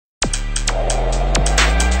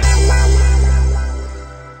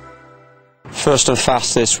First and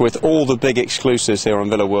fastest with all the big exclusives here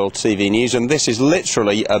on Villa World TV News, and this is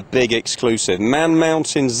literally a big exclusive. Man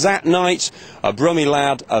Mountain Zat Knight, a Brummie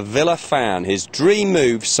lad, a Villa fan. His dream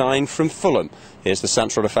move signed from Fulham. Here's the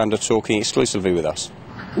central defender talking exclusively with us.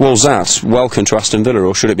 Well, Zat, welcome to Aston Villa,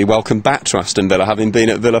 or should it be welcome back to Aston Villa, having been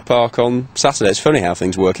at Villa Park on Saturday? It's funny how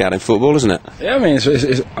things work out in football, isn't it? Yeah, I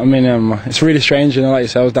mean, it's really strange, you know, like you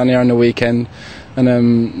said, I was down here on the weekend,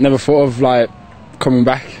 and never thought of like coming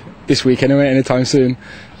back this week anyway, anytime soon,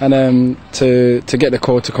 and to get the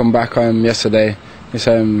call to come back yesterday, it's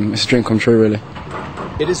a dream come true, really.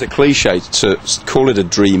 It is a cliche to call it a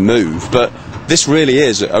dream move, but this really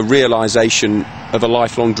is a realisation of a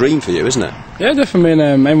lifelong dream for you, isn't it? Yeah, definitely.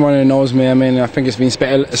 Everyone who knows me, I think it's been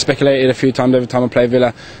speculated a few times every time I play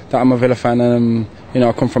Villa that I'm a Villa fan, and you know,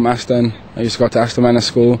 I come from Aston. I used to go to Aston Manor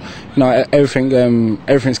School. You know,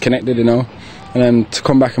 everything's connected, you know. And to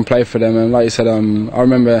come back and play for them, and like you said, I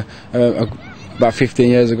remember about 15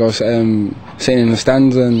 years ago sitting in the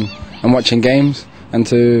stands and watching games, and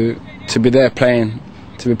to be there playing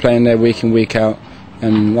there week in, week out,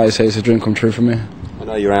 and like I say, it's a dream come true for me. I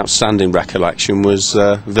know your outstanding recollection was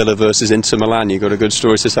Villa versus Inter Milan. You got a good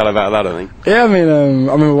story to tell about that, I think. Yeah, I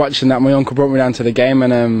remember watching that. My uncle brought me down to the game,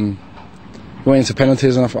 and we went into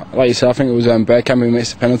penalties, and like you said, I think it was Bergkamp who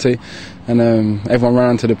missed the penalty, and everyone ran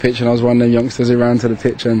onto the pitch, and I was one of the youngsters who ran to the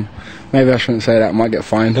pitch, and maybe I shouldn't say that, I might get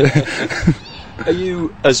fined. Are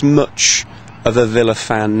you as much of a Villa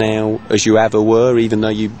fan now as you ever were, even though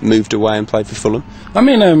you moved away and played for Fulham?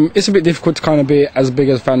 It's a bit difficult to kind of be as big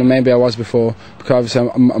as a fan as maybe I was before, because obviously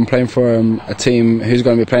I'm playing for a team who's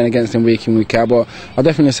going to be playing against them week in, week out, but I'll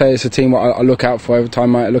definitely say it's a team that I look out for every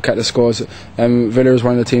time I look at the scores. Villa is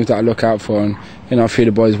one of the teams that I look out for, and you know, a few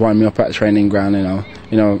of the boys wind me up at the training ground,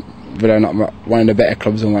 you know, Villa are not one of the better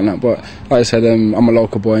clubs and whatnot, but like I said, I'm a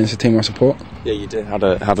local boy and it's a team I support. Yeah, you did have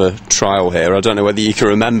a trial here. I don't know whether you can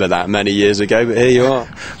remember that many years ago, but here you are. I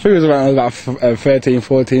think it was about 13,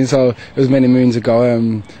 14, so it was many moons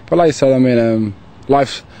ago. But like I said,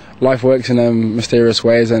 life works in mysterious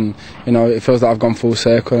ways, and you know, it feels like I've gone full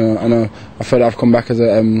circle, and I feel like I've come back as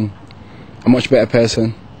a much better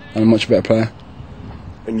person and a much better player.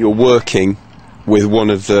 And you're working with one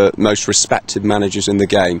of the most respected managers in the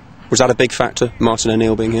game. Was that a big factor, Martin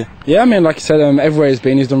O'Neill being here? Yeah, like you said, everywhere he's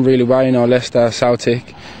been, he's done really well. You know, Leicester,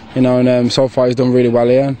 Celtic, you know, and so far he's done really well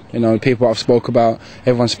here. You know, the people I've spoke about,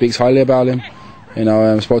 everyone speaks highly about him. You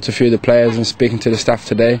know, I spoke to a few of the players and speaking to the staff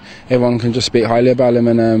today. Everyone can just speak highly about him,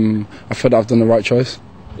 and I feel that I've done the right choice.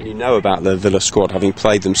 You know about the Villa squad, having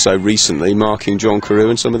played them so recently, marking John Carew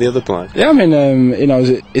and some of the other players. Yeah, you know,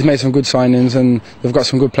 he's made some good signings, and they've got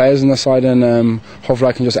some good players on their side, and hopefully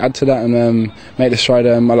I can just add to that and make the stride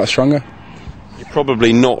a lot stronger. You're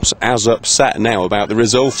probably not as upset now about the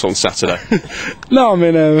result on Saturday. No,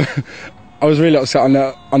 I was really upset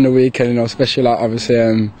on the weekend, you know, especially like obviously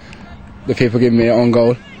the people giving me an own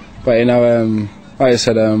goal, but you know, like I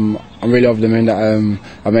said, I'm really of the moon that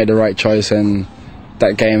I made the right choice, and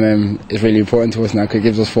that game is really important to us now because it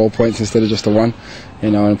gives us 4 points instead of just a 1, you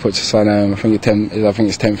know, and puts us on I think it's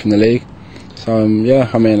 10th in the league. So yeah,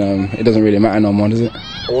 it doesn't really matter no more, does it?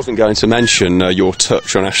 I wasn't going to mention your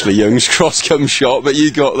touch on Ashley Young's cross-come shot, but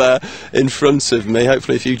you got there in front of me.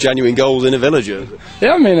 Hopefully a few genuine goals in a Villa jersey.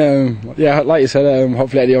 Yeah, yeah, like you said,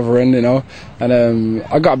 hopefully at the other end, you know. And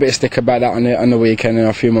I got a bit of stick about that on the weekend, and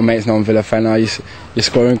a few of my mates know I'm a Villa fan. You're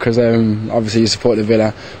scoring because obviously you support the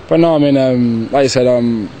Villa. But no, like you said,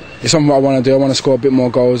 it's something I want to do. I want to score a bit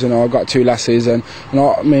more goals. You know, I got 2 last season. You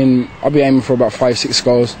know, I'll be aiming for about 5, 6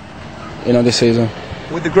 goals, you know, this season.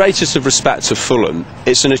 With the greatest of respect to Fulham,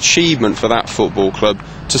 it's an achievement for that football club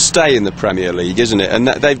to stay in the Premier League, isn't it? And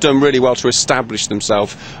they've done really well to establish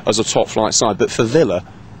themselves as a top-flight side. But for Villa,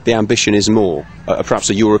 the ambition is more, perhaps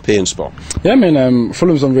a European spot. Yeah,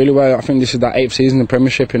 Fulham's done really well. I think this is their 8th season in the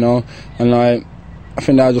Premiership, you know, and I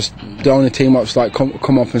think they're just the only team that's like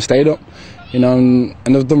come up and stayed up, you know, and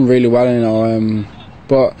they've done really well, you know.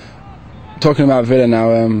 But talking about Villa now,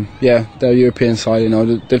 yeah, they're a European side. You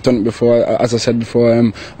know, they've done it before. As I said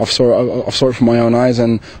before, I've saw it from my own eyes,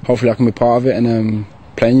 and hopefully I can be part of it and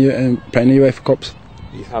playing the UEFA Cups.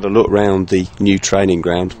 You've had a look round the new training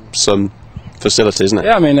ground. Some facility, isn't it?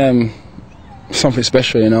 Yeah, something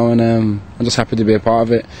special, you know, and I'm just happy to be a part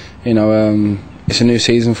of it. You know, it's a new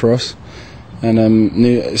season for us, and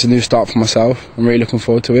it's a new start for myself. I'm really looking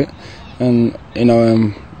forward to it, and you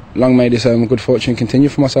know, long may this good fortune continue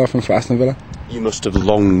for myself and for Aston Villa. You must have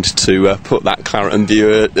longed to put that claret and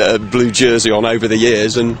blue jersey on over the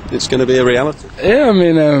years, and it's going to be a reality. Yeah,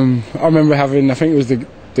 I remember having, I think it was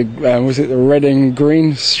was it the red and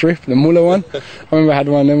green strip, the Muller one? I remember I had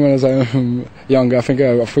one of them when I was younger. I think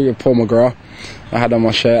it was Paul McGrath. I had on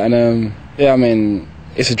my shirt, and yeah, I mean,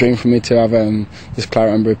 it's a dream for me to have this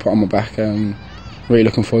claret and blue put on my back. Really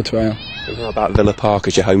looking forward to it. And how about Villa Park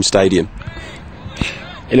as your home stadium?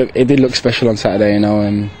 It did look special on Saturday, you know.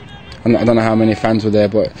 I don't know how many fans were there,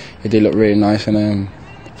 but it did look really nice, and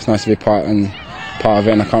it's nice to be part of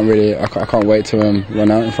it. And I can't wait to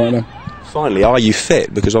run out in front of them. Finally, are you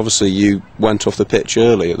fit? Because obviously you went off the pitch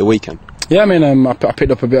early at the weekend. Yeah, I mean, I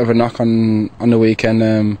picked up a bit of a knock on the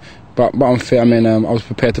weekend, but I'm fit. I mean, I was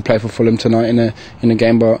prepared to play for Fulham tonight in the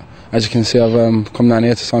game, but as you can see, I've come down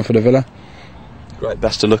here to sign for the Villa. Great,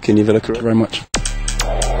 best of luck in your Villa career. Thank you very much.